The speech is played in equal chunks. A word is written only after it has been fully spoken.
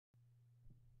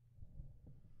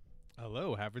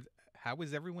Hello, how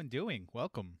is everyone doing?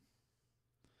 Welcome.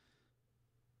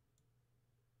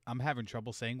 I'm having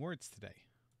trouble saying words today.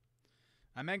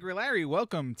 I'm Angry Larry.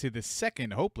 Welcome to the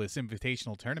second Hopeless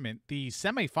Invitational Tournament, the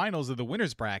semifinals of the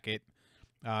winner's bracket.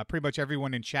 Pretty much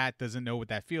everyone in chat doesn't know what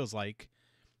that feels like.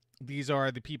 These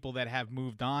are the people that have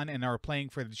moved on and are playing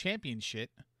for the championship.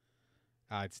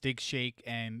 It's Digshake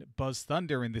and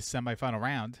BuzzThunder in this semifinal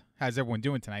round. How's everyone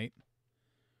doing tonight?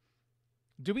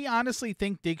 Do we honestly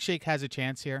think Digshake has a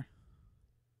chance here?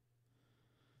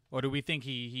 Or do we think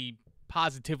he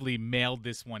positively mailed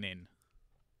this one in?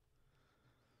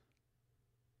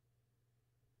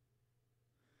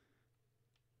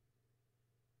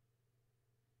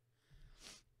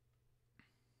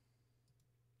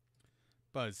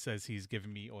 Buzz says he's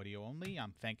giving me audio only.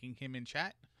 I'm thanking him in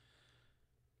chat.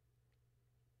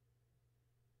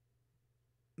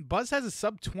 Buzz has a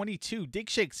sub 22.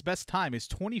 Digshake's best time is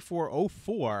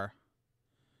 24:04.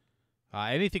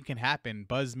 Anything can happen.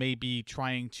 Buzz may be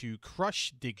trying to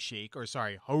crush Digshake, or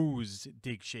sorry, hose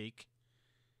Digshake,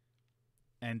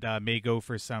 and may go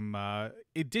for some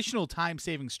additional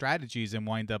time-saving strategies and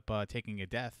wind up taking a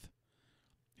death.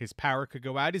 His power could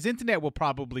go out. His internet will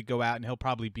probably go out, and he'll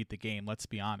probably beat the game, let's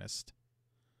be honest.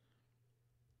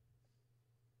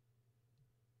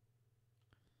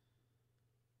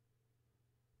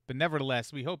 But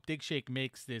nevertheless, we hope Digshake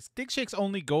makes this. Digshake's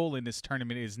only goal in this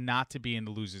tournament is not to be in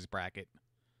the loser's bracket.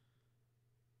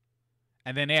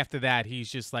 And then after that, he's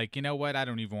just like, you know what? I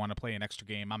don't even want to play an extra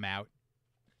game. I'm out.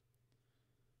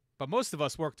 But most of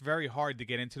us worked very hard to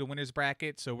get into the winner's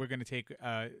bracket, so we're going to take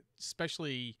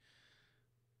especially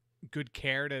good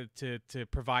care to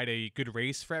provide a good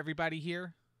race for everybody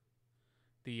here.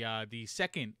 The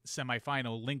second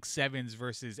semifinal, Link Sevens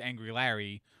versus Angry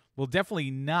Larry, will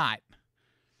definitely not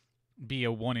be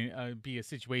a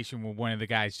situation where one of the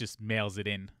guys just mails it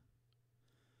in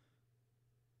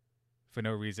for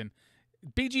no reason.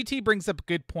 BGT brings up a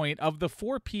good point. Of the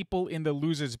 4 people in the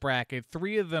losers bracket,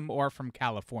 3 of them are from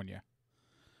California.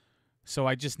 So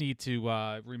I just need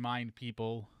to remind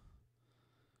people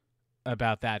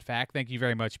about that fact. Thank you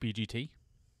very much, BGT.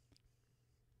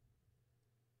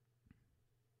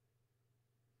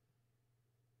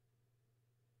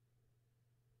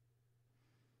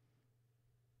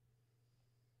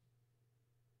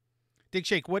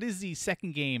 Digshake, what is the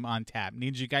second game on tap?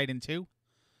 Ninja Gaiden 2?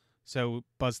 So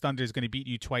BuzzThunder is going to beat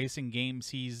you twice in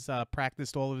games he's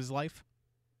practiced all of his life?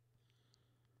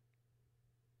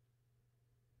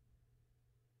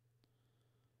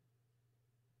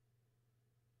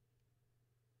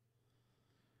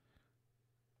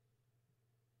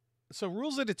 So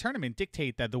rules of the tournament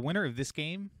dictate that the winner of this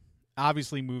game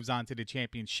obviously moves on to the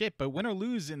championship, but win or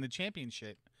lose in the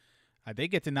championship, they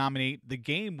get to nominate the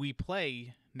game we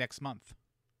play next month.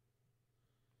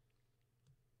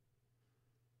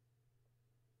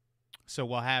 So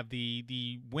we'll have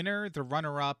the winner, the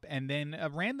runner-up, and then a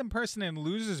random person in the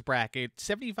loser's bracket.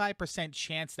 75%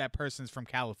 chance that person's from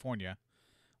California.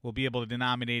 We'll be able to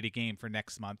nominate a game for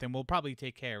next month, and we'll probably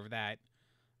take care of that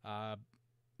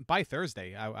by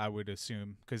Thursday, I would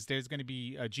assume, because there's going to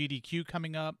be a GDQ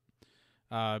coming up.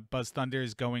 BuzzThunder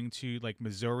is going to like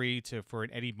Missouri for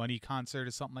an Eddie Money concert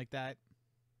or something like that.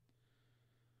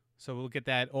 So we'll get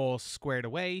that all squared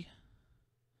away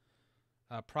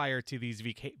prior to these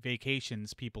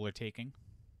vacations people are taking.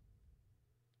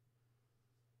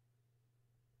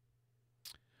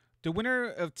 The winner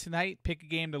of tonight pick a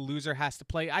game the loser has to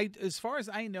play. As far as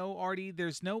I know, Artie,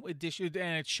 there's no addition,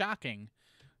 and it's shocking.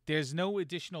 There's no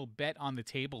additional bet on the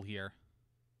table here.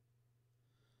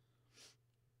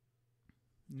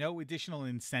 No additional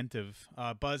incentive.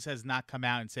 Buzz has not come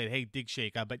out and said, hey,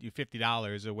 Digshake, I'll bet you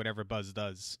 $50 or whatever Buzz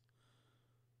does.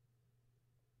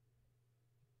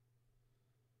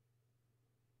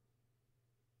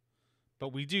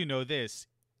 But we do know this.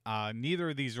 Neither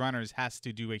of these runners has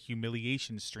to do a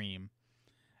humiliation stream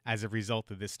as a result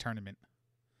of this tournament.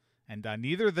 And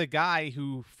neither the guy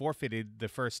who forfeited the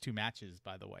first 2 matches,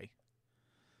 by the way.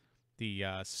 The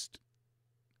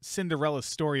Cinderella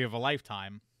story of a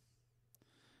lifetime.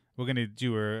 We're going to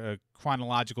do a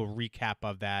chronological recap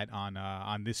of that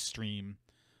on this stream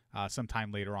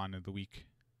sometime later on in the week.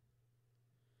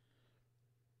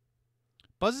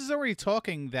 Buzz is already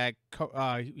talking that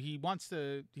he wants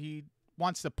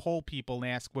to poll people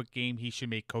and ask what game he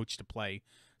should make Coach to play.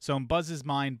 So in Buzz's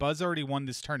mind, Buzz already won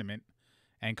this tournament,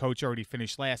 and Coach already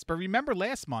finished last. But remember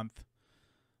last month,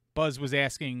 Buzz was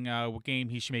asking what game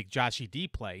he should make Joshy D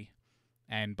play,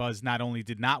 and Buzz not only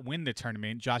did not win the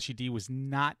tournament, Joshy D was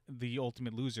not the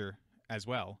ultimate loser as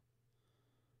well.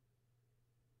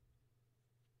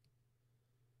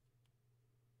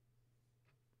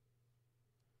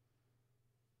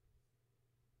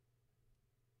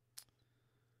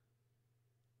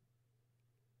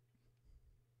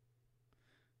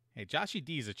 Hey, Joshy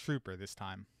D is a trooper this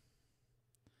time.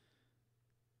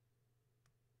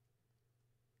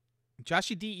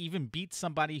 Joshy D even beat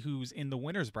somebody who's in the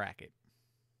winner's bracket.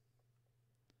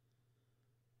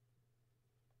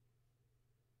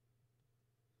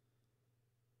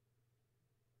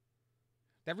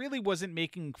 That really wasn't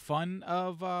making fun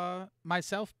of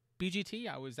myself, BGT.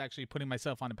 I was actually putting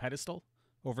myself on a pedestal,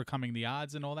 overcoming the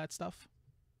odds and all that stuff.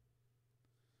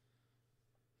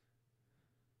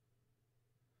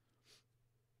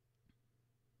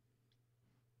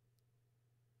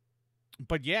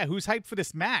 But yeah, who's hyped for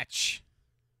this match?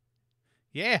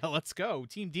 Yeah, let's go.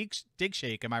 Team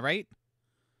Digshake, am I right?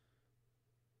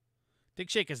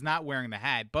 Digshake is not wearing the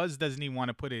hat. Buzz doesn't even want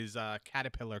to put his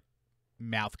caterpillar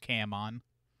mouth cam on.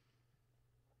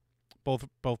 Both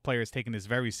players taking this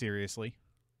very seriously.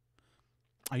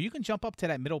 Oh, you can jump up to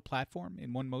that middle platform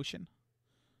in one motion.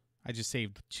 I just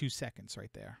saved 2 seconds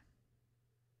right there.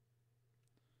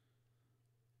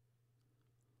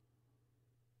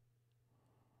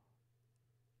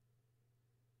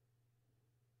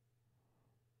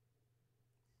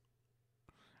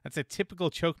 That's a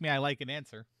typical choke me, I like an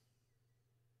answer.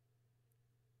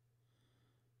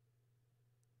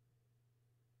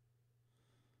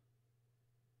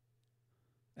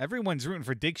 Everyone's rooting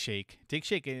for Digshake.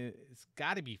 Digshake has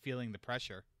got to be feeling the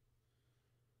pressure.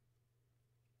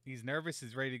 He's nervous.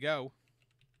 He's ready to go.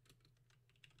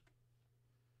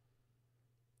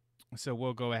 So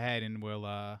we'll go ahead and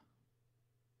we'll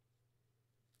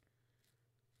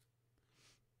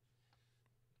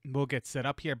get set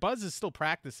up here. Buzz is still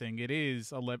practicing. It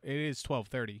is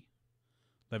 12:30,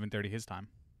 11:30 his time.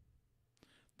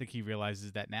 I think he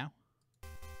realizes that now.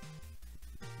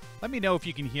 Let me know if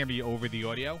you can hear me over the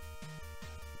audio.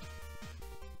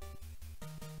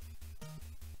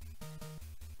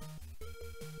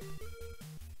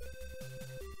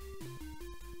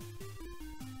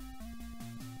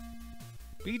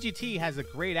 BGT has a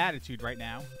great attitude right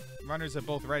now. Runners are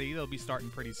both ready. They'll be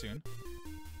starting pretty soon.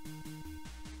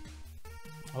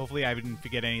 Hopefully I didn't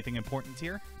forget anything important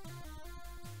here.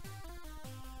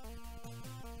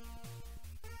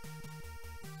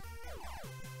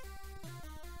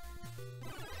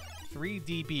 3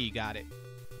 dB, got it.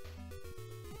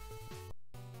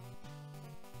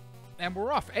 And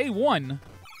we're off. A1.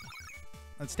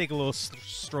 Let's take a little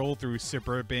stroll through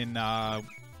suburban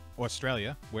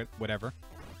Australia, whatever.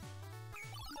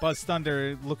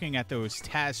 BuzzThunder looking at those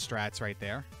Taz strats right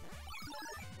there.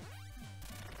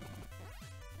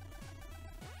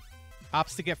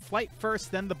 Opts to get flight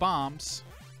first, then the bombs.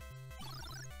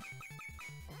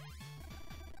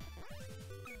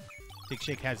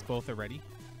 Digshake has both already.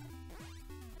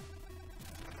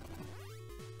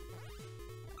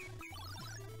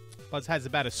 Buzz has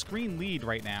about a screen lead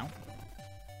right now.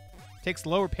 Takes the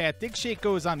lower path. Digshake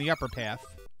goes on the upper path.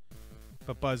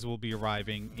 But Buzz will be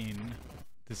arriving in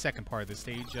the second part of the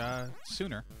stage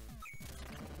sooner.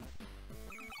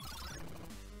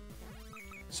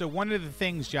 So one of the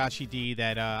things, Joshy D,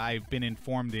 that I've been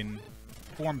informed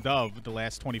of the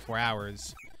last 24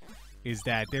 hours is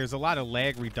that there's a lot of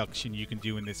lag reduction you can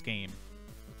do in this game.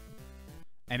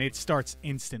 And it starts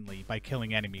instantly by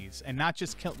killing enemies. And not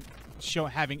just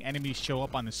having enemies show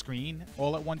up on the screen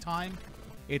all at one time.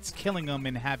 It's killing them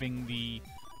and having the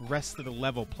rest of the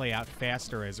level play out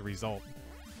faster as a result.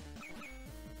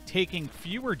 Taking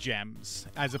fewer gems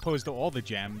as opposed to all the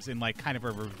gems in like kind of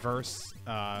a reverse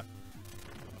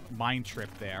mind trip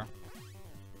there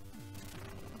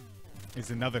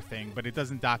is another thing, but it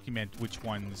doesn't document which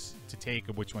ones to take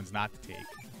or which ones not to take.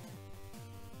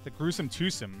 The gruesome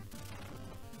twosome.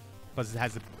 Buzz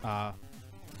has about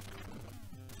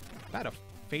a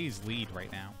phase lead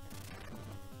right now.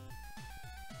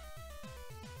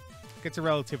 Gets a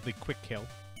relatively quick kill.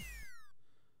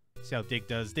 See how Dig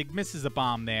does. Dig misses a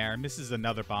bomb there, misses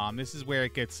another bomb. This is where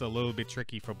it gets a little bit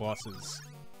tricky for bosses.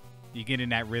 You get in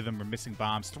that rhythm of missing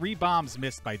bombs. 3 bombs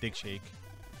missed by Digshake.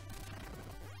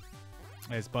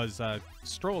 As Buzz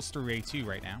strolls through A2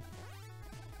 right now.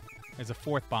 There's a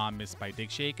 4th bomb missed by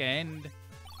Digshake, and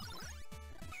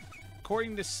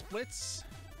according to splits,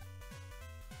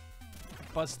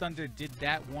 BuzzThunder did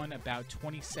that one about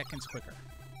 20 seconds quicker.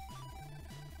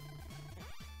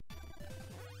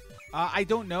 I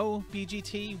don't know,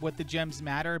 BGT, what the gems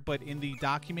matter, but in the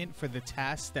document for the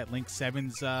task that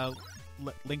Link7's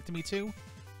linked me to,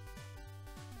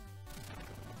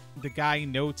 the guy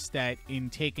notes that in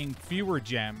taking fewer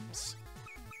gems,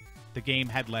 the game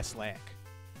had less lag.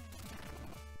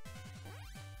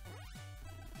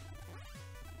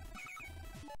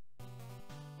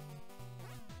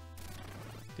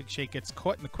 Digshake gets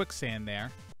caught in the quicksand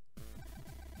there.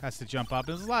 Has to jump up.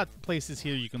 There's a lot of places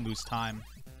here you can lose time.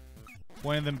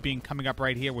 One of them being coming up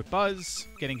right here with Buzz,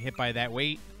 getting hit by that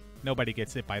weight. Nobody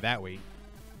gets hit by that weight.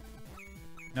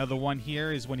 Another one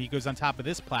here is when he goes on top of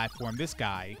this platform, this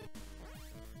guy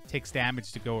takes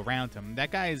damage to go around him. That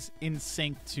guy is in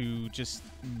sync to just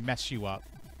mess you up.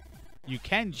 You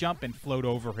can jump and float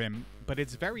over him, but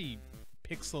it's very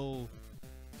pixel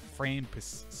frame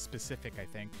specific, I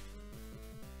think.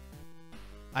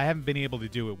 I haven't been able to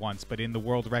do it once, but in the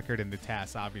world record and the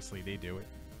tasks, obviously they do it.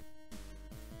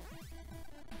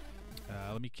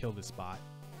 Let me kill this bot.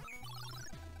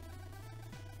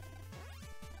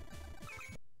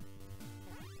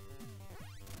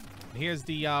 And here's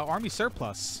the army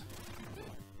surplus.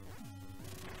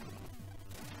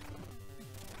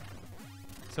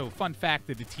 So, fun fact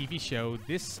of the TV show: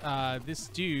 this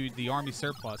dude, the army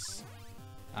surplus,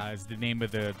 is the name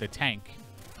of the tank,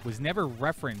 was never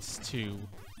referenced to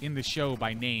in the show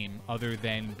by name, other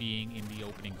than being in the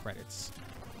opening credits.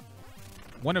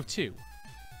 One of two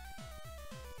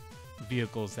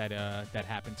vehicles that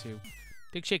happened to.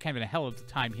 Digshake having a hell of a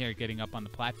time here getting up on the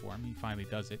platform. He finally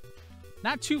does it.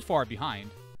 Not too far behind.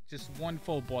 Just one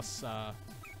full boss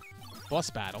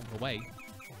battle away.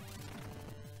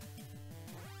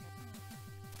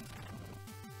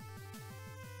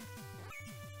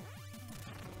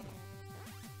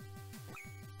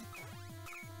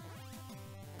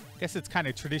 Guess it's kind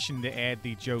of tradition to add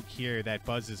the joke here that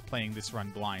Buzz is playing this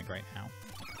run blind right now.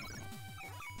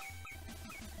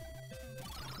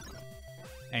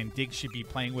 And Dig should be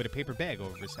playing with a paper bag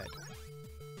over his head.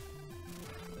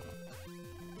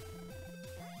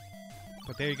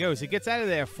 But there he goes. He gets out of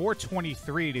there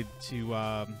 423 to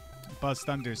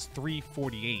BuzzThunder's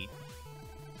 348.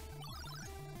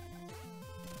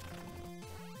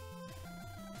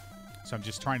 So I'm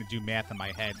just trying to do math in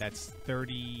my head. That's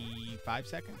 35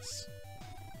 seconds.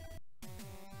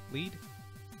 Lead.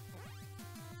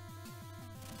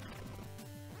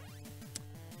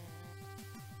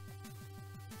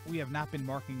 We have not been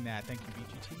marking that. Thank you,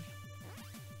 BGT.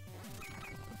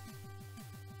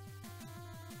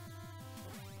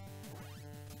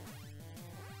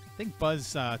 I think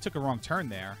Buzz took a wrong turn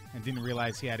there and didn't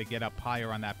realize he had to get up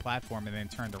higher on that platform and then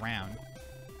turned around.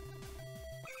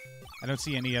 I don't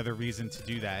see any other reason to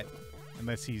do that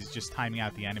unless he's just timing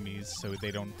out the enemies so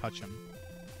they don't touch him.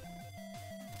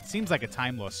 Seems like a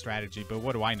time loss strategy, but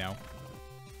what do I know?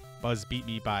 Buzz beat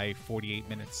me by 48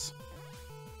 minutes.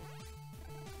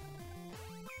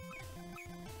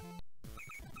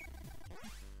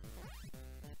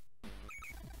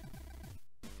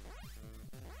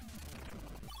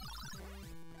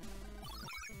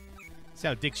 See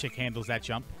how Digshake handles that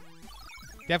jump.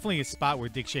 Definitely a spot where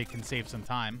Digshake can save some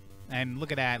time. And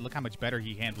look at that. Look how much better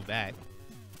he handled that.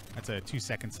 That's a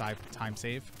 2-second time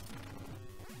save.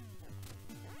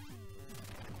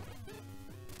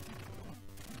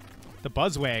 The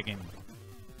Buzzwagon.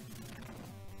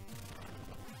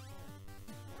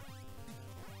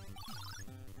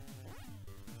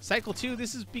 Cycle 2,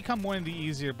 this has become one of the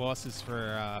easier bosses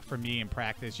for me in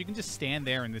practice. You can just stand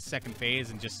there in the second phase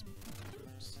and just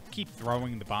keep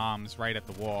throwing the bombs right at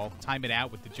the wall. Time it out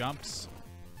with the jumps.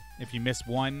 If you miss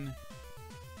one,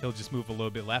 he'll just move a little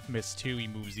bit left. Miss two, he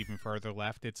moves even further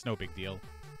left. It's no big deal.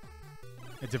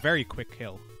 It's a very quick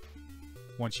kill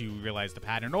once you realize the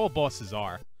pattern. All bosses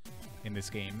are in this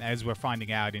game, as we're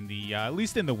finding out in the, at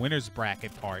least in the winner's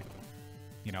bracket part.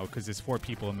 You know, because there's 4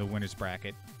 people in the winner's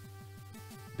bracket.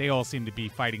 They all seem to be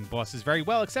fighting bosses very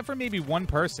well, except for maybe one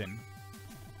person.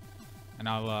 And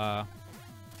I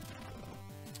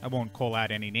won't call out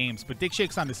any names, but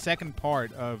Digshake's on the second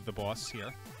part of the boss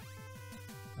here.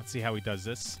 Let's see how he does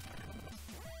this.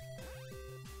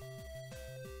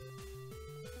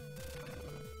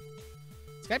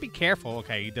 He's got to be careful.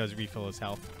 Okay, he does refill his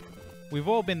health. We've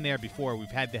all been there before.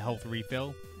 We've had the health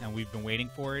refill, and we've been waiting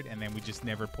for it, and then we just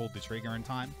never pulled the trigger in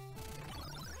time.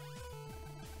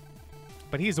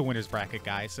 But he's a winner's bracket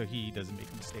guy, so he doesn't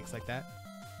make mistakes like that.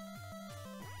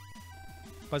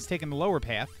 Buzz taking the lower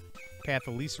path. Path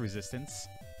of least resistance.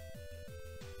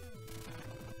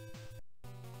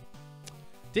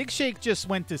 Digshake just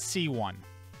went to C1.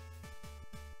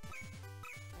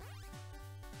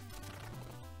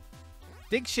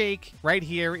 Digshake right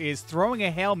here is throwing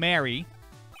a Hail Mary.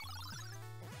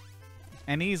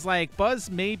 And he's like,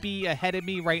 Buzz may be ahead of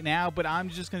me right now, but I'm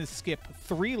just going to skip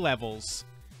 3 levels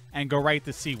and go right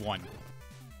to C1.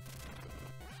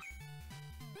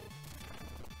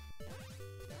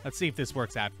 Let's see if this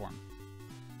works out for him.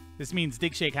 This means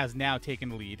Digshake has now taken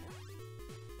the lead.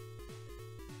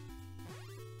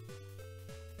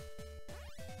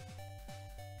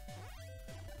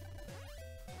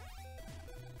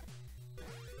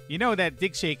 You know that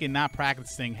Digshake in not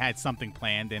practicing had something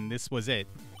planned, and this was it.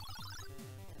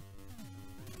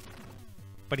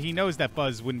 But he knows that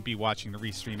Buzz wouldn't be watching the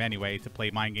restream anyway to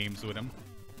play mind games with him.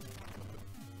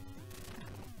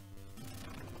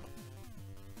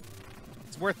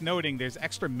 It's worth noting there's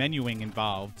extra menuing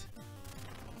involved.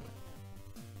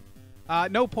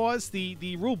 No pause.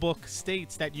 The rule book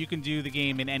states that you can do the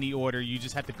game in any order. You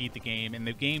just have to beat the game, and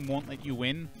the game won't let you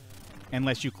win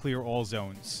unless you clear all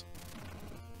zones.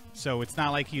 So it's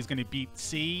not like he's going to beat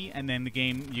C, and then you're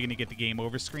going to get the game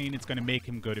over screen. It's going to make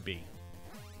him go to B.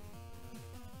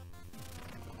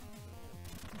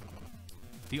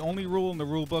 The only rule in the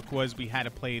rule book was we had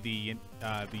to play the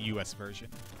US version.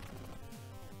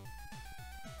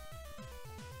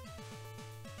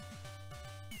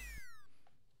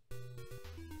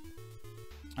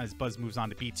 As Buzz moves on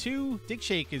to B2,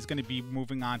 Digshake is going to be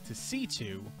moving on to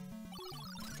C2.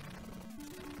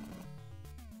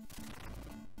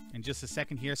 In just a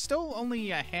second here. Still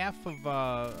only a half of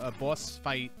a boss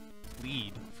fight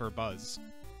lead for Buzz.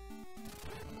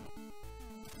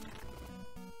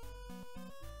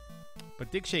 But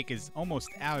Digshake is almost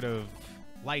out of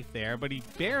life there, but he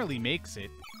barely makes it.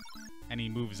 And he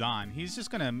moves on. He's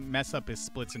just going to mess up his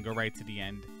splits and go right to the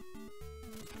end.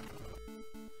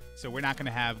 So we're not going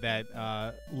to have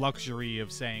that luxury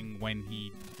of saying when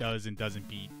he does and doesn't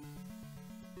beat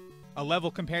a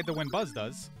level compared to when Buzz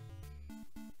does.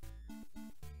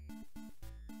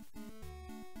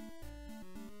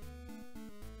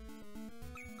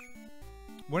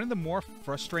 One of the more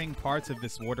frustrating parts of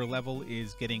this water level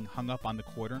is getting hung up on the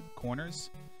corners,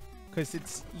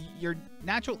 because your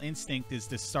natural instinct is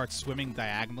to start swimming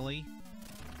diagonally,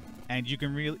 and you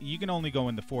can only go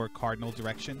in the 4 cardinal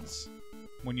directions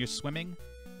when you're swimming.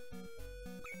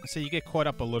 So you get caught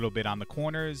up a little bit on the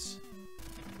corners.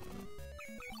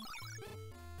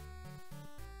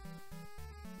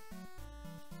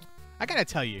 I gotta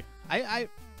tell you, I'm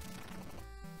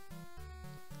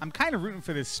kind of rooting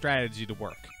for this strategy to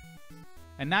work.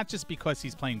 And not just because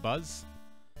he's playing Buzz.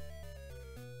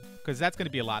 Because that's going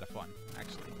to be a lot of fun,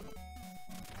 actually.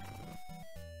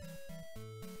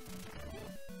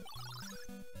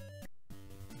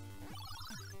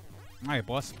 Alright,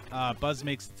 boss. Buzz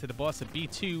makes it to the boss of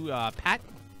B2, Pat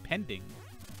Pending.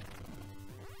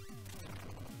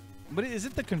 But is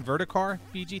it the converter car,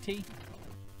 BGT?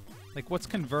 Like, what's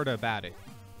converter about it?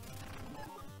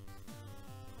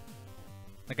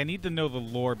 Like, I need to know the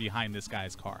lore behind this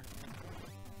guy's car.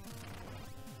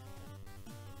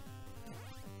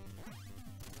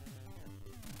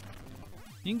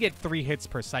 You can get 3 hits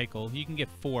per cycle. You can get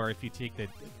 4 if you take the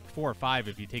 4 or 5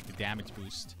 if you take the damage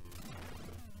boost.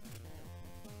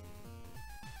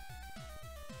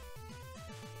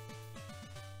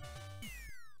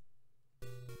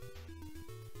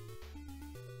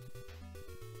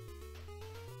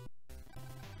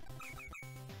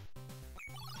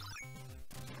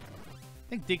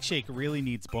 I think Digshake really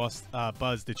needs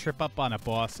Buzz to trip up on a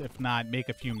boss, if not make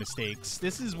a few mistakes.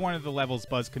 This is one of the levels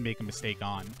Buzz can make a mistake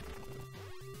on.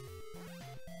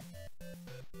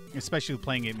 Especially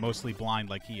playing it mostly blind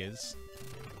like he is.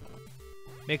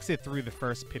 Makes it through the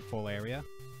first pitfall area.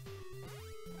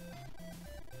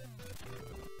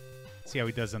 See how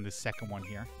he does on this second one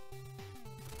here.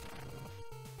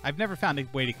 I've never found a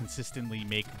way to consistently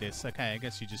make this. Okay, I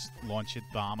guess you just launch it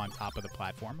bomb on top of the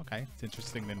platform. Okay, it's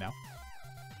interesting to know.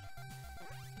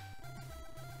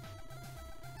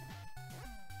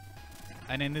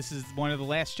 And then this is one of the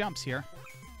last jumps here.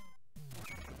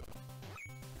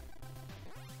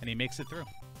 And he makes it through.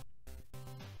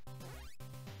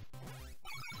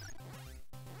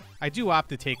 I do opt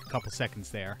to take a couple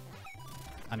seconds there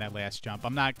on that last jump.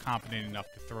 I'm not confident enough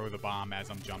to throw the bomb as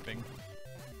I'm jumping.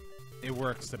 It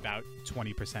works about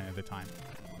 20% of the time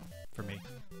for me.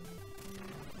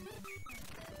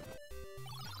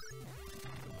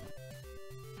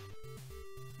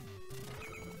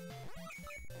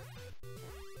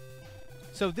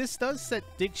 So this does set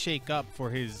Digshake up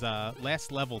for his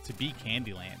last level to be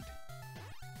Candyland.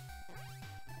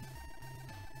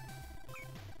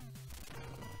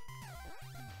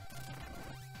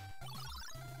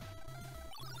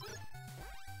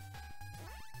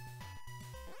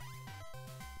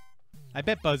 I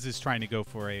bet Buzz is trying to go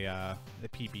for a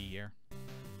PB here.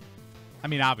 I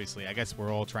mean, obviously, I guess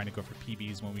we're all trying to go for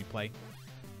PBs when we play.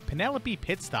 Penelope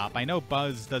Pit Stop. I know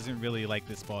Buzz doesn't really like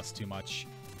this boss too much.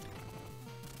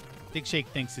 Digshake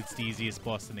thinks it's the easiest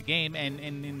boss in the game, and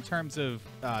in terms of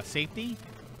safety,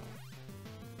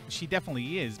 she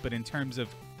definitely is, but in terms of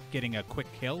getting a quick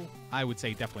kill, I would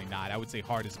say definitely not. I would say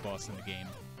hardest boss in the game.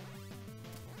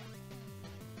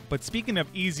 But speaking of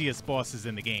easiest bosses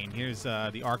in the game, here's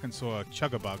the Arkansas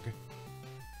Chugabug.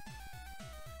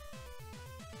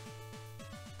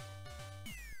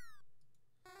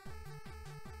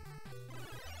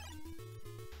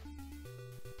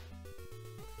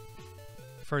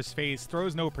 First phase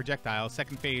throws no projectile.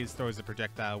 Second phase throws a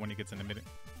projectile when he gets in the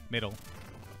middle.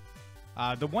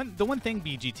 The one thing,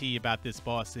 BGT, about this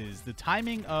boss is the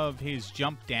timing of his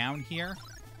jump down here.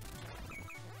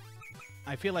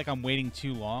 I feel like I'm waiting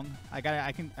too long. I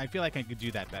feel like I could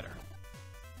do that better.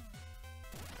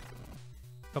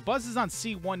 But Buzz is on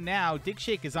C1 now.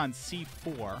 Digshake is on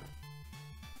C4.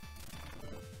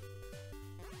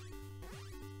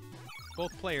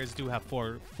 Both players do have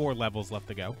four levels left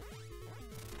to go.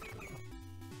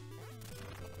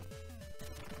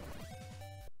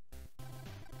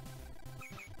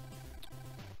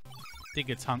 Dig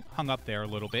gets hung up there a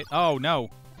little bit. Oh,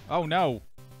 no. Oh, no.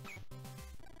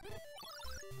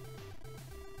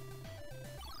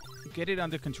 Get it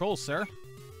under control, sir.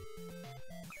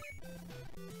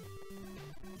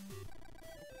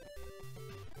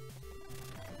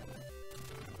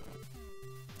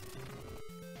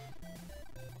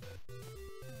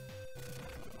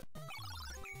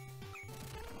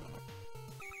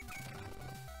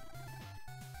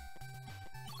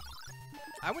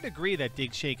 I would agree that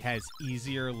Digshake has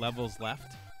easier levels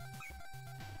left.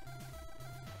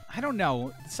 I don't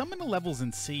know. Some of the levels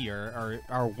in C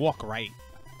are walk right.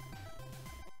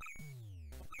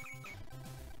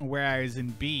 Whereas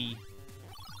in B,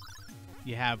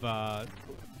 you have,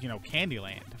 you know,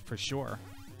 Candyland, for sure.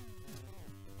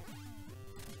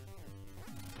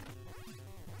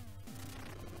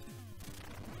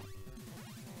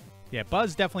 Yeah,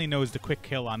 Buzz definitely knows the quick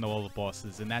kill on all the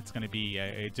bosses, and that's going to be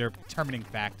a determining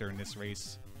factor in this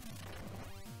race.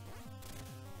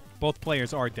 Both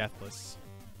players are deathless.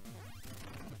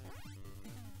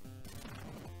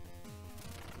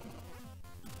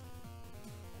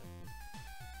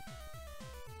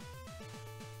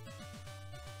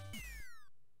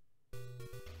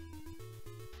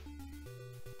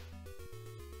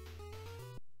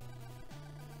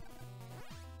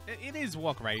 It is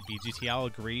walk right, BGT, I'll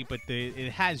agree, but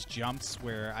it has jumps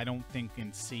where I don't think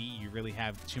in C you really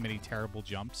have too many terrible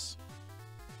jumps.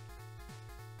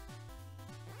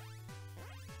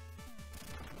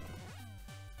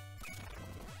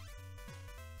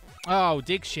 Oh,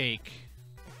 Digshake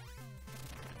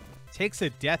takes a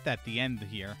death at the end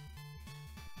here,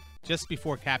 just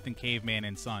before Captain Caveman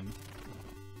and Son.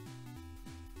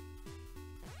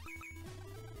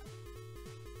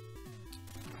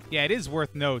 Yeah, it is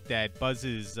worth note that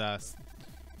Buzz's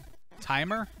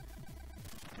timer,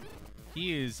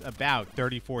 he is about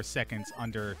 34 seconds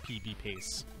under PB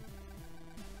pace.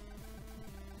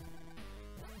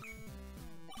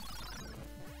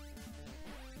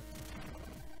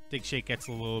 Digshake gets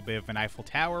a little bit of an Eiffel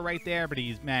Tower right there, but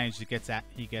he's managed to get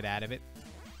out of it.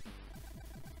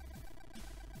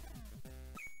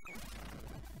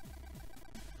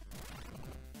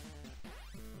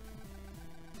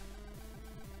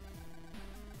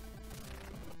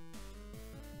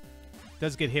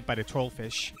 Does get hit by the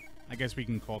trollfish. I guess we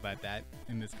can call that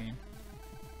in this game.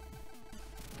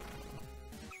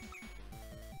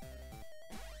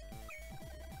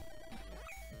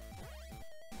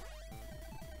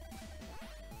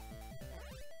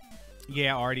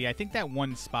 Yeah, Artie, I think that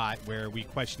one spot where we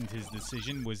questioned his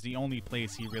decision was the only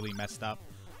place he really messed up.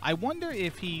 I wonder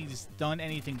if he's done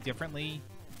anything differently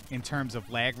in terms of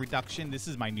lag reduction. This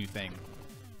is my new thing.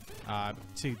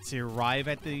 To arrive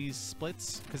at these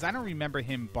splits, because I don't remember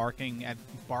him bark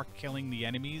killing the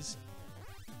enemies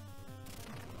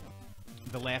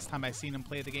the last time I seen him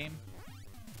play the game.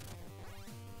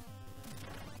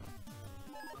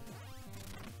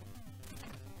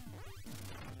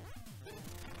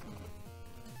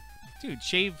 Dude,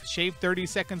 shave 30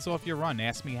 seconds off your run.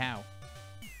 Ask me how.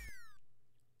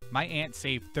 My aunt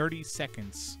saved 30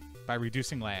 seconds by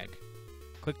reducing lag.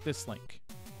 Click this link.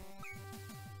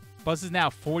 Buzz is now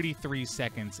 43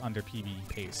 seconds under PB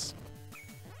pace.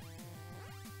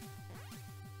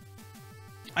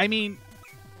 I mean,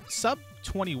 sub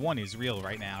 21 is real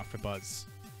right now for Buzz.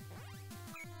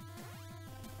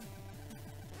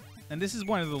 And this is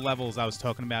one of the levels I was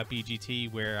talking about,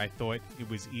 BGT, where I thought it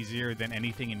was easier than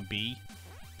anything in B.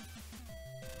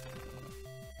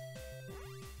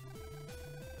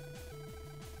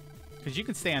 Because you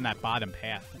can stay on that bottom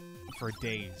path for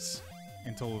days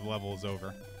until the level is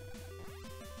over.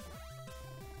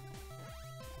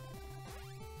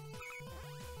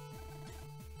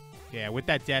 Yeah, with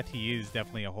that death, he is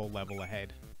definitely a whole level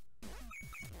ahead.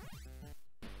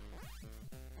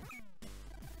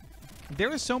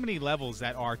 There are so many levels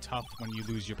that are tough when you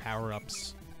lose your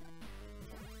power-ups.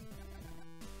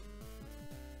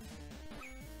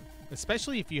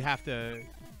 Especially if you have to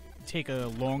take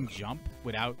a long jump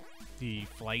without the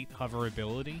flight hover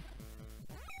ability.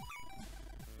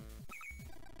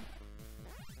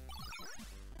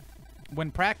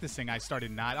 When practicing, I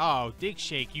started not... Oh,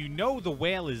 Digshake, you know the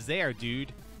whale is there,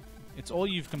 dude. It's all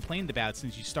you've complained about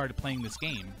since you started playing this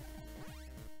game.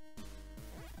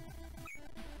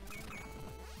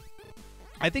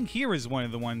 I think here is one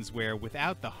of the ones where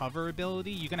without the hover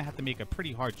ability, you're going to have to make a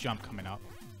pretty hard jump coming up.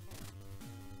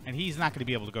 And he's not going to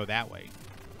be able to go that way.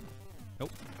 Nope.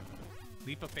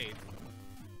 Leap of faith.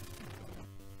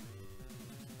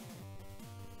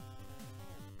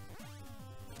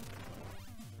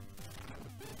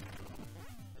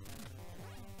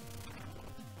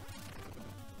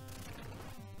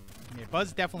 Yeah,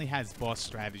 Buzz definitely has boss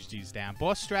strategies down.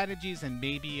 Boss strategies and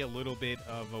maybe a little bit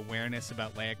of awareness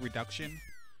about lag reduction.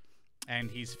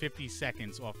 And he's 50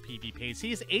 seconds off PB pace.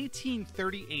 He is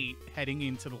 18:38 heading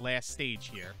into the last stage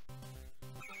here,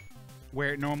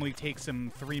 where it normally takes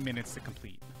him 3 minutes to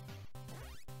complete.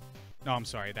 No, I'm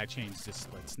sorry. That changed the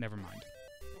splits. Never mind.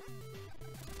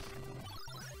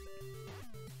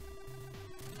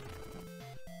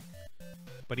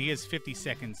 But he is 50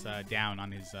 seconds down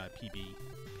on his PB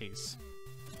pace.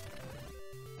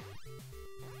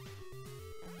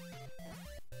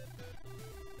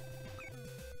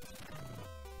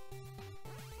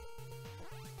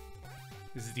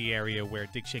 This is the area where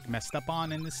Digshake messed up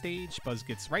on in the stage. Buzz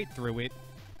gets right through it.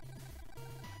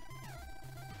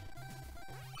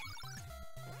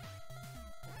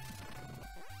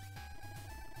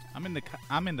 I'm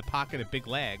in the pocket of big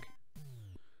lag.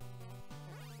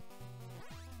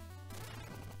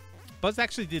 Buzz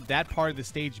actually did that part of the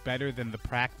stage better than the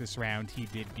practice round he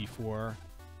did before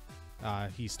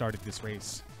he started this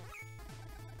race.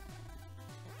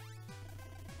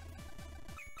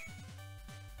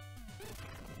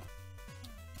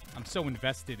 I'm so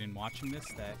invested in watching this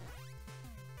that...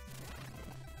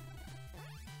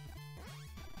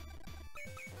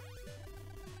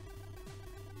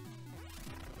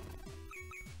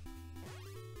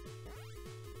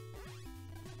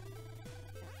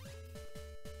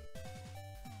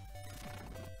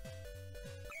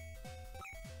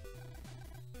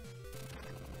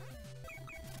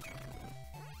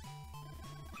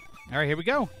 All right, here we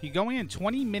go. You go in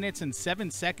 20 minutes and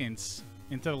 7 seconds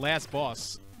into the last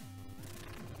boss.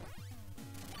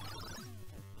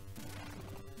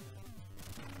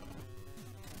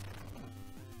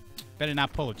 Better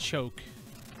not pull a choke.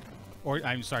 Or,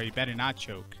 I'm sorry, you better not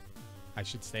choke, I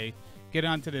should say. Get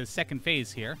on to the second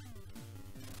phase here.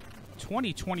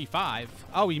 20-25.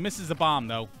 Oh, he misses the bomb,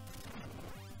 though.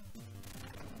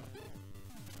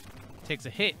 Takes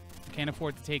a hit. Can't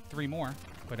afford to take 3 more.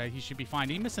 But he should be fine.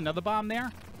 Did he miss another bomb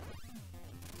there?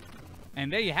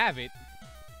 And there you have it.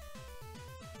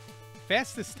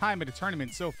 Fastest time of the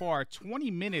tournament so far, 20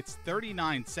 minutes,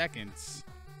 39 seconds.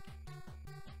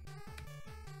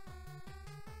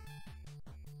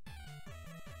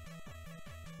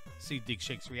 See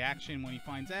Digshake's reaction when he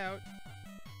finds out.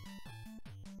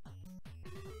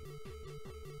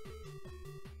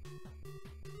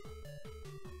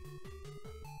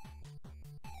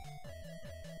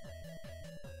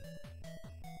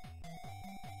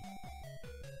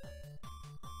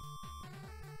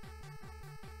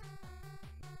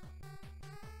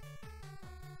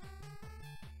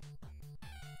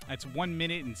 That's 1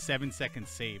 minute and 7 seconds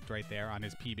saved right there on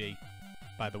his PB,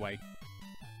 by the way.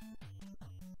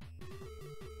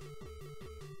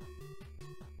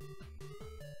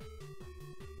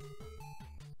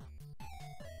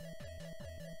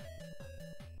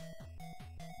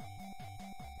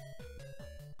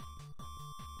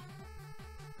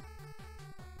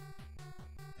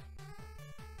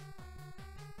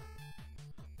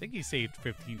 I think he saved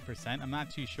 15%. I'm not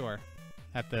too sure.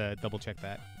 Have to double check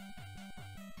that.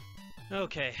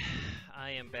 Okay, I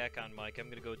am back on mic. I'm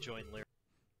going to go join Larry.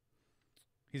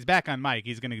 He's back on mic.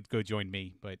 He's going to go join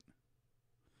me, but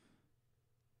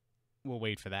we'll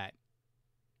wait for that.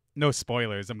 No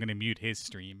spoilers. I'm going to mute his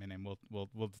stream, and then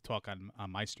we'll talk on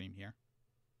my stream here.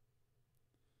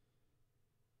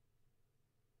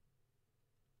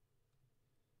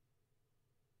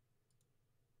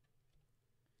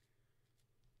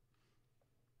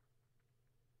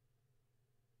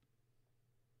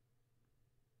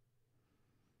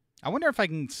 I wonder if I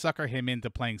can sucker him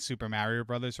into playing Super Mario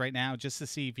Brothers right now, just to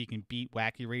see if he can beat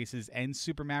Wacky Races and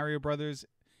Super Mario Brothers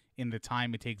in the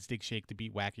time it takes Digshake to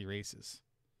beat Wacky Races.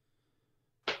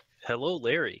 Hello,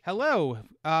 Larry. Hello.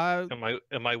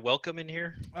 Am I welcome in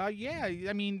here? Yeah.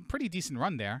 I mean, pretty decent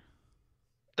run there.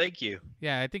 Thank you.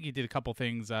 Yeah, I think you did a couple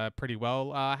things pretty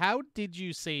well. How did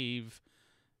you save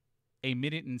 1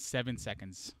 minute and 7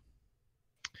 seconds?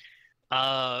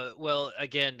 Well,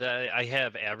 again, I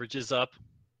have averages up.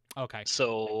 Okay.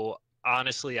 So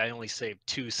honestly, I only saved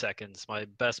 2 seconds. My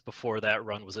best before that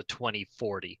run was a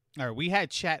 20:40. All right, we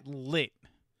had chat lit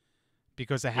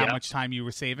because of how much time you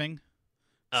were saving.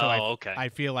 So okay. I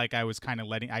feel like I kind of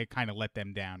let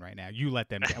them down right now. You let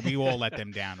them down. We all let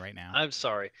them down right now. I'm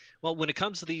sorry. Well, when it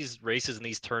comes to these races and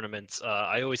these tournaments,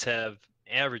 I always have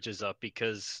averages up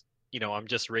because, I'm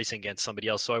just racing against somebody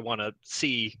else. So I want to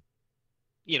see,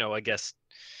 I guess,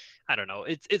 I don't know.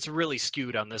 It's really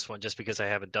skewed on this one just because I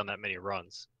haven't done that many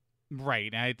runs.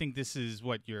 Right. And I think this is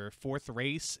your 4th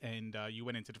race, and you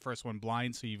went into the first one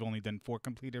blind, so you've only done 4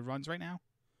 completed runs right now.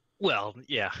 Well,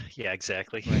 yeah,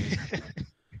 exactly. Right.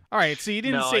 All right, so you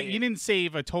didn't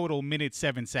save a total minute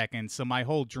 7 seconds. So my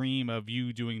whole dream of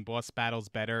you doing boss battles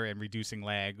better and reducing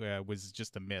lag was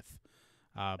just a myth.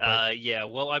 Yeah.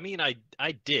 Well, I mean, I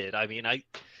did. I mean,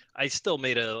 I still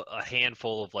made a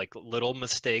handful of like little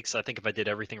mistakes. I think if I did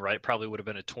everything right, it probably would have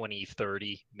been a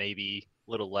 20-30, maybe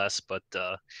a little less. But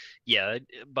yeah,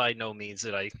 by no means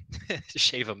did I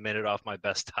shave a minute off my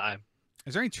best time.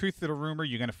 Is there any truth to the rumor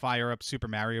you're going to fire up Super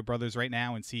Mario Brothers right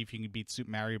now and see if you can beat Super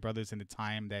Mario Brothers in the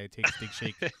time that it takes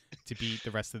Digshake to beat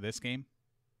the rest of this game?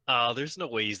 There's no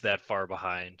way he's that far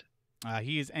behind.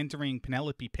 He is entering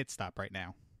Penelope Pit Stop right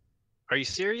now. Are you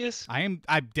serious? I'm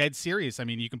dead serious. I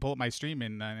mean, you can pull up my stream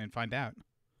and find out.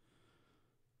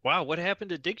 Wow, what happened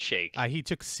to Digshake? He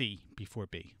took C before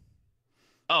B.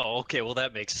 Oh, okay. Well,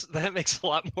 that makes a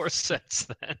lot more sense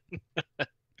then.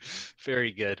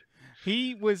 Very good.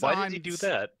 He was. Why did he do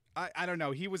that? I don't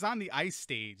know. He was on the ice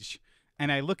stage,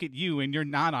 and I look at you, and you're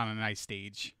not on an ice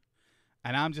stage,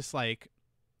 and I'm just like,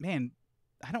 man,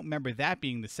 I don't remember that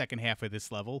being the second half of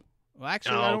this level. Well,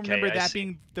 actually, I don't remember that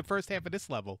being the first half of this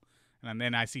level. And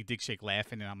then I see Digshake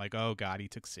laughing, and I'm like, oh god, he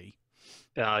took C.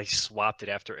 He swapped it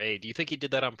after A. Do you think he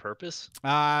did that on purpose?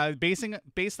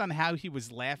 Based on how he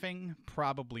was laughing,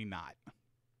 probably not.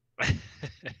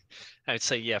 I'd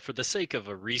say, yeah, for the sake of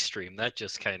a restream, that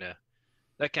just kind of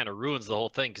ruins the whole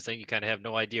thing because then you kind of have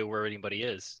no idea where anybody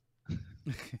is.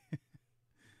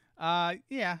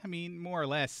 Yeah, I mean, more or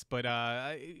less, but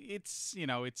it's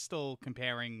it's still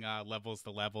comparing levels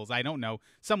to levels. I don't know.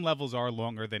 Some levels are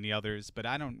longer than the others, but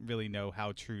I don't really know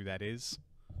how true that is.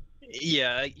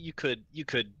 Yeah, you could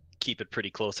keep it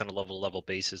pretty close on a level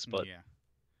basis, but yeah.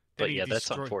 But yeah, that's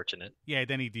unfortunate. Yeah,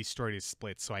 then he destroyed his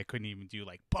split, so I couldn't even do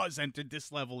like Buzz entered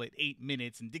this level at 8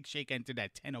 minutes and Digshake entered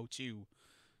at 10:02.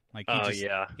 Like,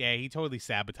 yeah, he totally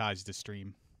sabotaged the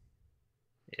stream.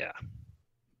 Yeah.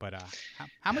 But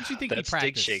how much do you think he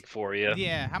practiced? That's Digshake for you.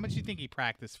 Yeah, how much do you think he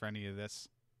practiced for any of this?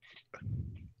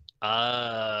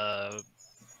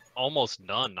 Almost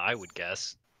none, I would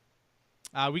guess.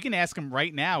 We can ask him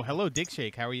right now. Hello,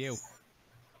 Digshake. How are you?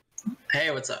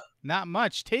 Hey, what's up? Not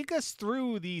much. Take us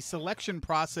through the selection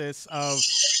process of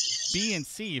B and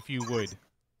C, if you would.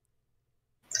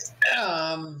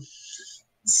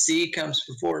 C comes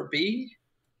before B?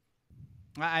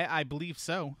 I believe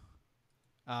so.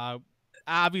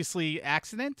 Obviously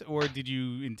accident, or did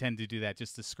you intend to do that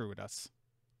just to screw with us?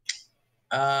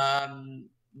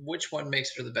 Which one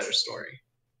makes for the better story?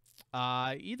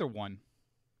 Either one.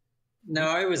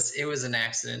 No, it was an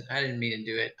accident. I didn't mean to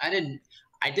do it. I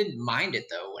didn't mind it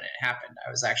though when it happened.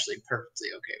 I was actually perfectly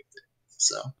okay with it.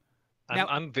 So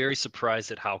I'm very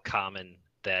surprised at how common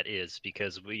that is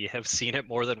because we have seen it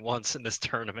more than once in this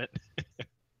tournament.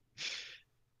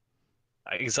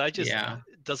 Because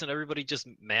doesn't everybody just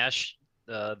mash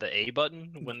the A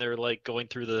button when they're like going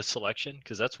through the selection?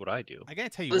 Because that's what I do. I gotta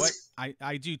tell you what,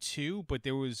 I do too. But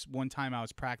there was one time I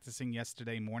was practicing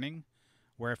yesterday morning,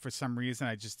 where for some reason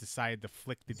I just decided to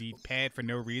flick the D-pad for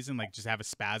no reason, like just have a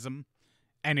spasm,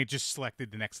 and it just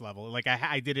selected the next level. Like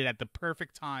I did it at the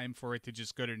perfect time for it to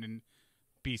just go to and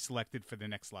be selected for the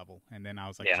next level, and then I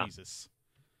was like, Jesus.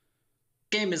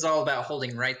 Game is all about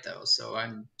holding right though, so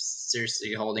I'm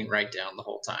seriously holding right down the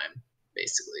whole time,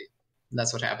 basically. And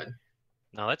that's what happened.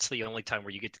 No, that's the only time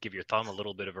where you get to give your thumb a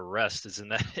little bit of a rest is in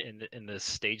the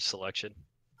stage selection.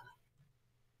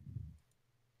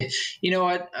 You know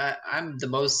what? I'm the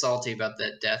most salty about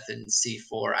that death in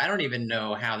C4. I don't even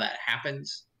know how that happened,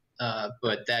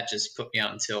 but that just put me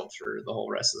on tilt for the whole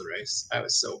rest of the race. I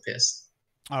was so pissed.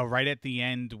 Right at the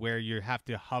end where you have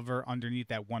to hover underneath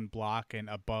that one block and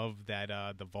above that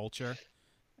the vulture,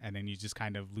 and then you just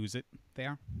kind of lose it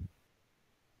there.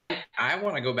 I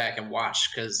want to go back and watch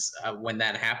because when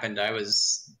that happened, I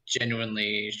was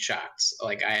genuinely shocked.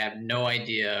 Like, I have no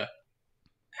idea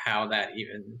how that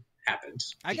even happened.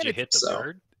 Did you hit the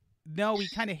bird? No, he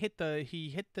kind of hit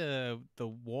the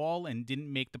wall and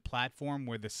didn't make the platform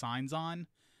where the sign's on,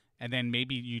 and then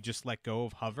maybe you just let go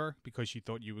of hover because you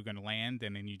thought you were going to land,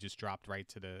 and then you just dropped right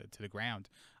to the ground.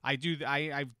 I've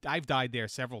died there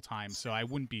several times, so I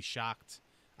wouldn't be shocked.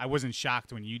 I wasn't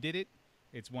shocked when you did it.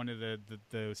 It's one of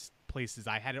the places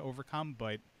I had to overcome,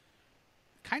 but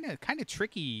kind of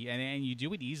tricky, and you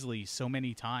do it easily so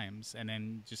many times, and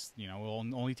then just it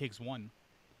only takes one.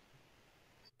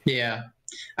 Yeah,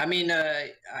 I mean,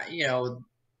 the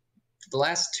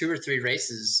last 2 or 3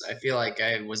 races, I feel like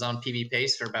I was on PB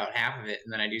pace for about half of it,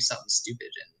 and then I do something stupid,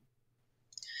 and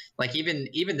like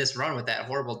even this run with that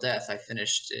horrible death, I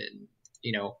finished in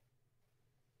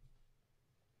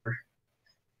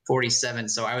 47,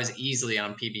 so I was easily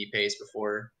on PB pace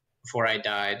before I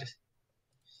died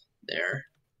there.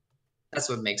 That's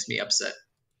what makes me upset.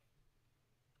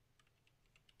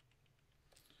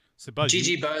 So Buzz,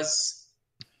 GG Buzz.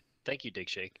 Thank you,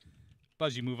 Digshake.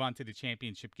 Buzz, you move on to the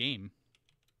championship game.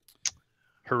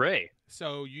 Hooray!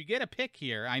 So you get a pick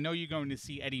here. I know you're going to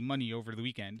see Eddie Money over the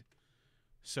weekend,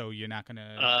 so you're not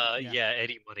gonna. Yeah,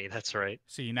 Eddie Money. That's right.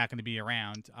 So you're not going to be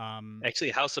around. Actually,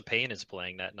 House of Pain is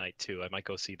playing that night too. I might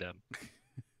go see them.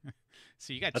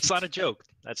 So you got. That's not a joke.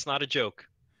 That's not a joke.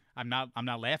 I'm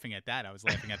not laughing at that. I was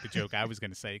laughing at the joke I was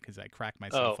going to say because I cracked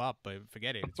myself up. But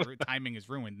forget it. Timing is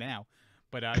ruined now.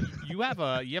 But you have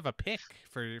a pick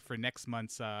for next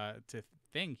month's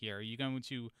thing here. Are you going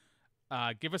to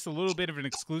give us a little bit of an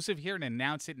exclusive here and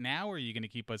announce it now, or are you going to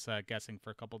keep us guessing for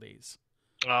a couple days?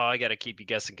 Oh, I got to keep you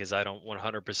guessing because I don't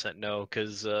 100% know.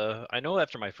 Because I know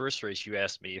after my first race, you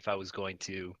asked me if I was going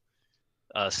to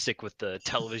stick with the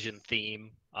television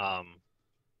theme.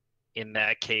 In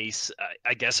that case,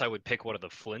 I guess I would pick one of the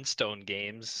Flintstone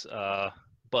games.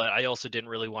 But I also didn't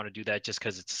really want to do that just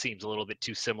because it seems a little bit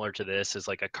too similar to this as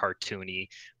like a cartoony,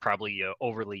 probably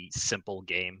overly simple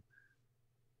game.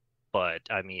 But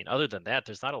I mean, other than that,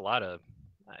 there's not a lot of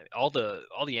all the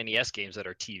NES games that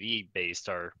are TV based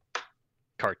are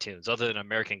cartoons, other than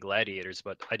American Gladiators.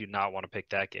 But I do not want to pick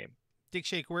that game.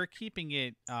 Digshake, we're keeping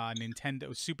it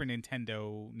Nintendo, Super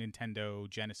Nintendo, Nintendo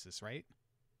Genesis, right?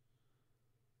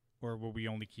 Or were we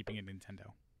only keeping it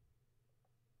Nintendo?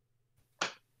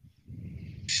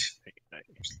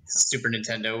 Super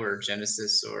Nintendo or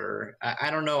Genesis, or I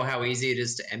don't know how easy it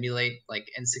is to emulate like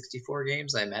N64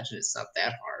 games. I imagine it's not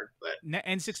that hard, but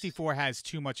N64 has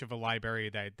too much of a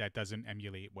library that doesn't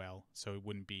emulate well, so it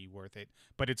wouldn't be worth it.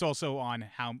 But it's also on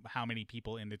how many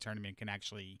people in the tournament can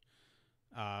actually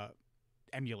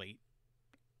emulate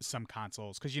some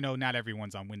consoles, because not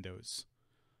everyone's on Windows.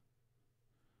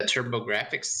 A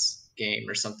TurboGrafx game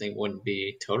or something wouldn't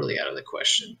be totally out of the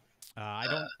question.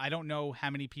 I don't know how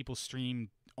many people stream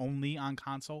only on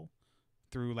console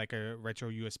through like a retro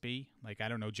USB. Like I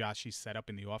don't know Josh's setup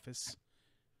in the office.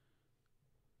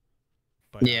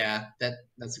 But yeah,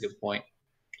 that's a good point.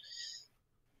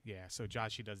 Yeah, so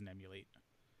Joshy doesn't emulate.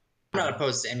 I'm not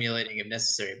opposed to emulating if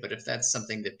necessary, but if that's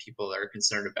something that people are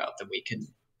concerned about, then we can.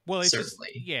 Well, it's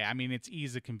certainly. Yeah, I mean, it's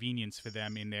ease of convenience for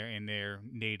them in their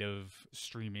native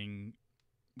streaming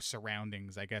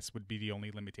surroundings, I guess, would be the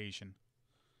only limitation.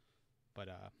 But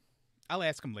I'll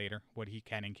ask him later what he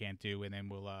can and can't do, and then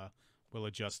we'll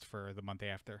adjust for the month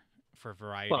after for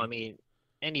variety. Well, I mean,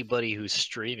 anybody who's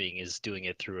streaming is doing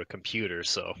it through a computer,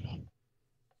 so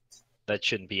that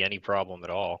shouldn't be any problem at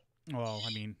all. Well,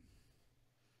 I mean,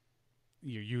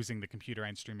 you're using the computer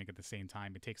and streaming at the same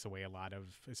time. It takes away a lot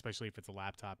of, especially if it's a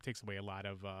laptop, takes away a lot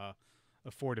of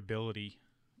affordability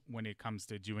when it comes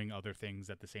to doing other things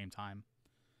at the same time.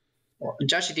 Well,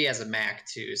 Joshy D has a Mac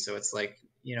too, so it's like,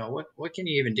 what can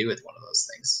you even do with one of those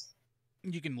things?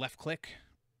 You can left click.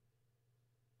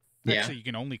 Yeah. Actually, you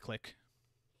can only click.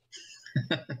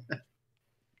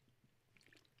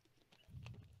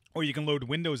 Or you can load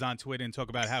Windows onto it and talk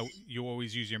about how you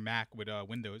always use your Mac with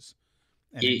Windows.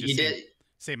 And you did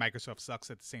say Microsoft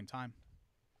sucks at the same time.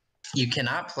 You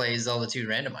cannot play Zelda 2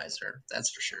 randomizer,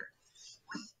 that's for sure.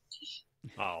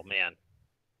 Oh man.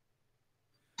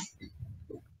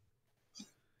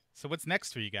 So what's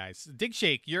next for you guys?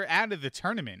 Digshake, you're out of the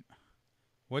tournament.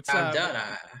 I'm done.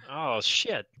 Oh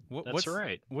shit. That's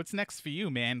right. What's next for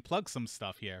you, man? Plug some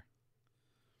stuff here.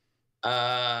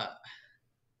 I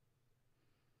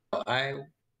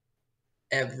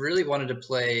have really wanted to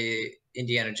play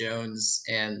Indiana Jones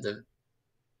and the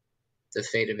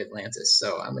Fate of Atlantis,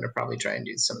 so I'm going to probably try and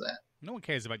do some of that. No one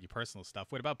cares about your personal stuff.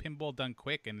 What about Pinball Done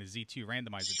Quick and the Z2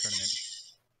 Randomizer tournament?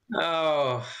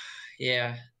 Oh,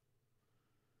 yeah.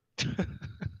 You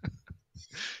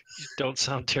don't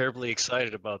sound terribly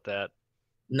excited about that.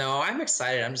 No, I'm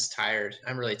excited. I'm just tired.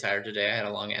 I'm really tired today. I had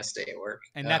a long ass day at work.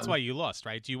 And that's why you lost,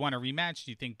 right? Do you want a rematch?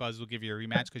 Do you think Buzz will give you a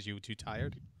rematch because you were too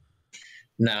tired?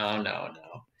 No.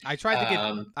 I tried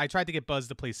to get Buzz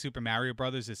to play Super Mario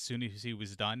Brothers as soon as he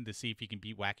was done to see if he can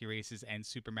beat Wacky Races and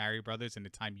Super Mario Brothers in the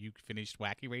time you finished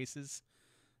Wacky Races,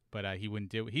 but he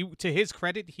wouldn't do it. He, to his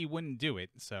credit, he wouldn't do it.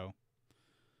 So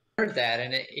I heard that,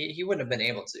 and he wouldn't have been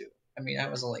able to. I mean, I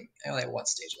only had one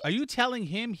stage left. Are you telling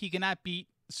him he cannot beat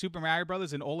Super Mario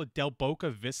Brothers and all of Del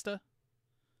Boca Vista?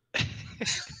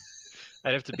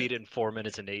 I'd have to beat it in 4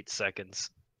 minutes and 8 seconds.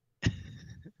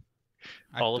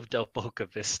 All of Del Boca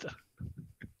Vista.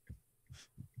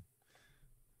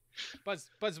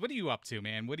 Buzz, what are you up to,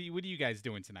 man? What are you guys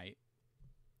doing tonight?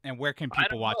 And where can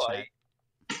people watch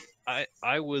that?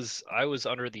 I was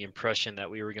under the impression that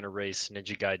we were going to race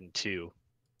Ninja Gaiden 2,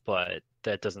 but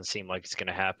that doesn't seem like it's going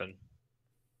to happen.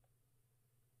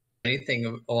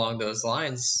 Anything along those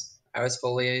lines, I was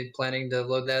fully planning to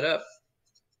load that up.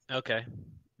 Okay.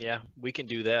 Yeah, we can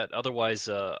do that. Otherwise,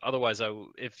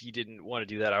 if you didn't want to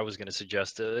do that, I was going to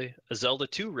suggest a Zelda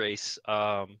 2 race.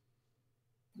 That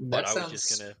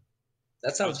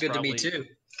sounds good to me too.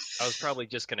 I was probably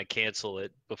just going to cancel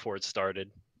it before it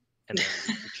started, and then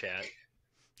read the chat.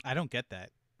 I don't get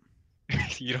that.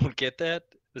 You don't get that?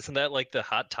 Isn't that like the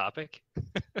hot topic?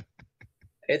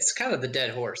 It's kind of the dead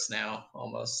horse now,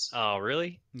 almost. Oh,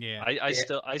 really? Yeah.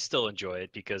 I still enjoy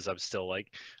it because I'm still like,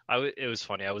 it was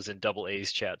funny. I was in Double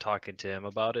A's chat talking to him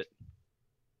about it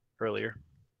earlier.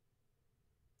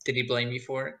 Did he blame you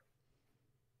for it?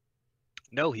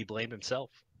 No, he blamed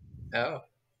himself. Oh.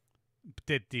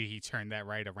 Did he turn that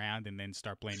right around and then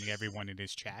start blaming everyone in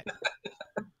his chat?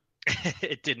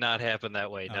 It did not happen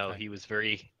that way. No, Okay. He was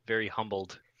very, very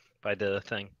humbled by the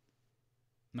thing.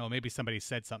 No, maybe somebody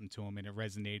said something to him and it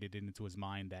resonated into his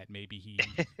mind that maybe he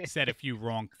said a few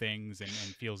wrong things and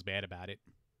feels bad about it.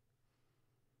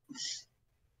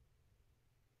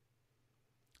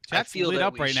 Chat's lit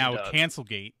up right now with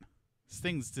Cancelgate. This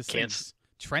thing's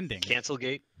trending.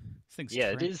 Cancelgate? This thing's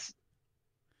it is.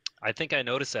 I think I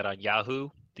noticed that on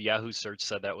Yahoo. The Yahoo search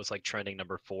said that was like trending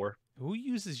number 4. Who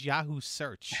uses Yahoo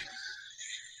search?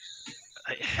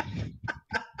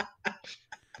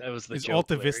 That was the Is joke,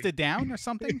 Alta Larry. Vista down or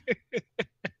something?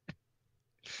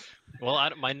 Well,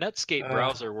 my Netscape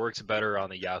browser works better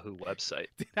on the Yahoo website.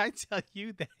 Did I tell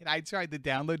you that I tried to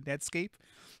download Netscape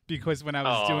because when I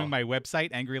was doing my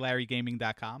website,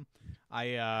 angrylarrygaming.com,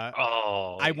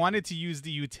 I wanted to use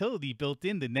the utility built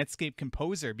in, the Netscape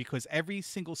Composer, because every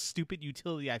single stupid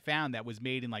utility I found that was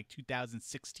made in like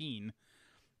 2016,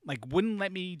 like wouldn't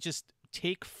let me just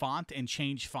take font and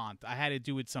change font. I had to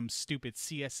do it some stupid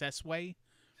CSS way.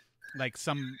 Like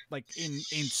some in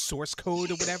source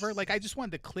code or whatever. Like I just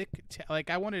wanted to click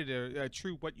I wanted a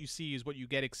true what you see is what you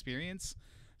get experience.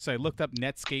 So I looked up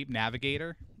Netscape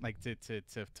Navigator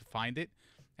to find it,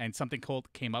 and something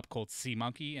came up called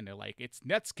SeaMonkey, and they're like, it's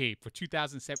Netscape for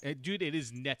 2007. Dude, it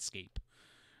is Netscape.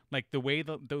 Like the way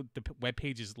the web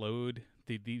pages load,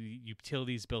 the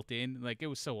utilities built in, like it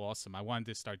was so awesome. I wanted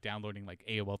to start downloading like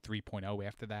AOL 3.0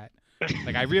 after that.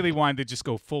 Like I really wanted to just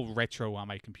go full retro on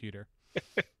my computer.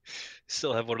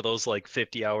 Still have one of those like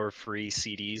 50-hour free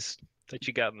CDs that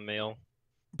you got in the mail.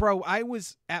 Bro, I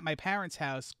was at my parents'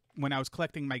 house when I was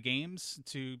collecting my games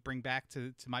to bring back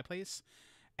to my place,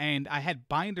 and I had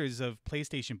binders of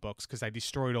PlayStation books because I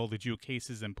destroyed all the jewel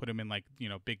cases and put them in like,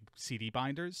 big CD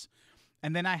binders.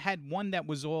 And then I had one that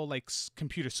was all like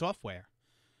computer software.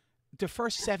 The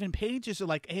first 7 pages are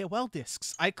like AOL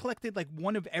discs. I collected like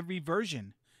one of every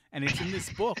version. And it's in this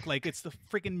book. Like, it's the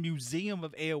freaking museum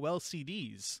of AOL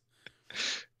CDs.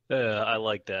 I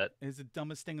like that. It's the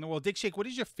dumbest thing in the world. Digshake, what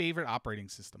is your favorite operating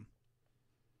system?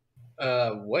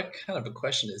 What kind of a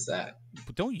question is that?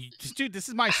 Don't you... Dude, this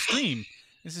is my stream.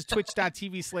 This is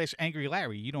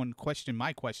twitch.tv/angrylarry. You don't question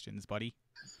my questions, buddy.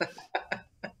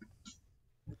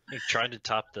 You're trying to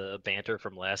top the banter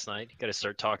from last night. You got to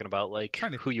start talking about, like,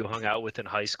 who you hung out with in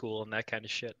high school and that kind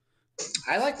of shit.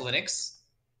 I like Linux.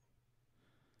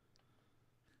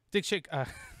 Digshake,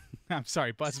 I'm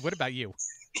sorry, Buzz, what about you?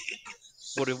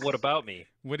 What about me?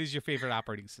 What is your favorite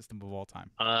operating system of all time?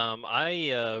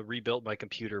 I rebuilt my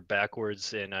computer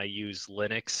backwards, and I use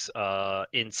Linux,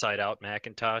 inside out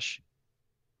Macintosh.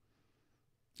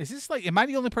 Is this like, am I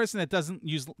the only person that doesn't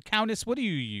use, Countess, what do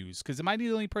you use? Because am I the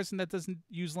only person that doesn't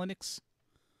use Linux?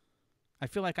 I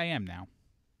feel like I am now.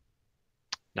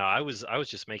 No, I was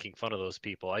just making fun of those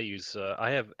people. I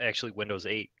have actually Windows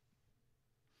 8.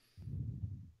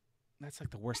 That's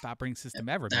like the worst operating system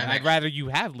ever, man. I'd rather you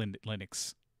have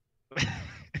Linux.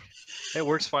 It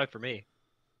works fine for me.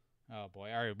 Oh, boy.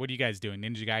 All right, what are you guys doing?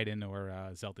 Ninja Gaiden or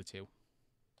Zelda 2?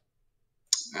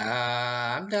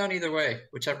 I'm down either way.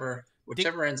 Whichever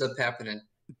ends up happening.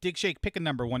 Digshake, pick a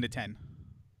number 1 to 10.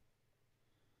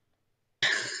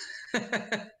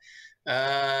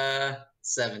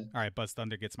 7. All right,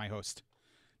 BuzzThunder gets my host.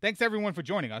 Thanks everyone for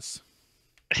joining us.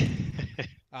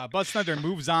 BuzzThunder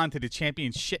moves on to the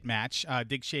championship match.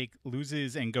 Digshake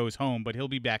loses and goes home, but he'll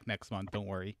be back next month. Don't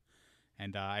worry.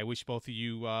 And I wish both of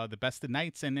you the best of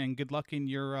nights and good luck in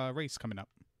your race coming up.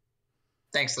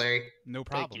 Thanks, Larry. No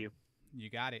problem. Thank you. You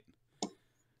got it.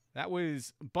 That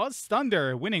was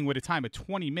BuzzThunder winning with a time of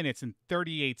 20 minutes and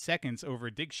 38 seconds over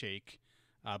Digshake.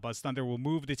 BuzzThunder will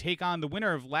move to take on the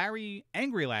winner of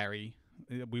Angry Larry,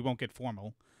 we won't get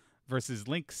formal, versus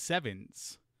Link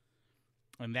Sevens.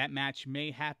 And that match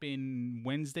may happen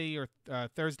Wednesday or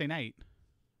Thursday night.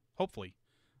 Hopefully.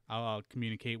 I'll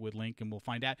communicate with Link and we'll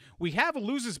find out. We have a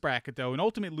loser's bracket, though, an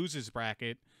ultimate loser's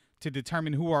bracket to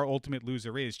determine who our ultimate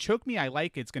loser is. Choke Me, I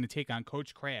Like It's going to take on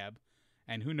Coach Crab,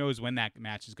 and who knows when that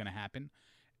match is going to happen.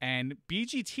 And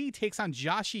BGT takes on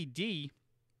Joshy D.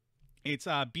 It's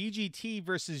BGT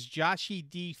versus Joshy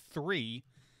D3.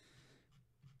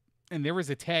 And there is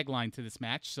a tagline to this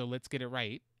match, so let's get it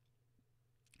right.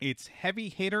 It's Heavy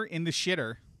Hitter in the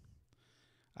Shitter.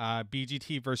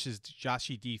 BGT versus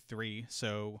Joshy D3.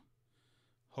 So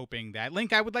hoping that.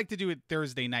 Link, I would like to do it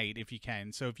Thursday night if you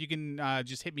can. So if you can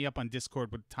just hit me up on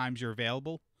Discord with times you're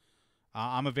available.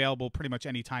 I'm available pretty much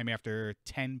any time after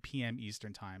 10 p.m.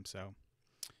 Eastern time. So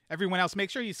everyone else, make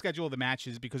sure you schedule the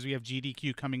matches because we have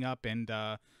GDQ coming up and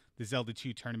the Zelda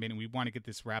 2 tournament, and we want to get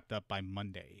this wrapped up by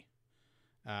Monday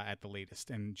at the latest,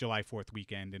 and July 4th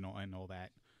weekend and all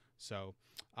that. So,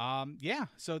 yeah,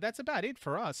 so that's about it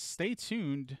for us. Stay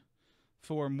tuned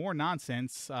for more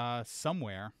nonsense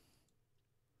somewhere.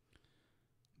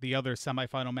 The other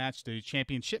semifinal match, the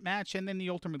championship match, and then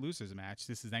the ultimate losers match.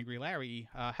 This is Angry Larry.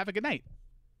 Have a good night.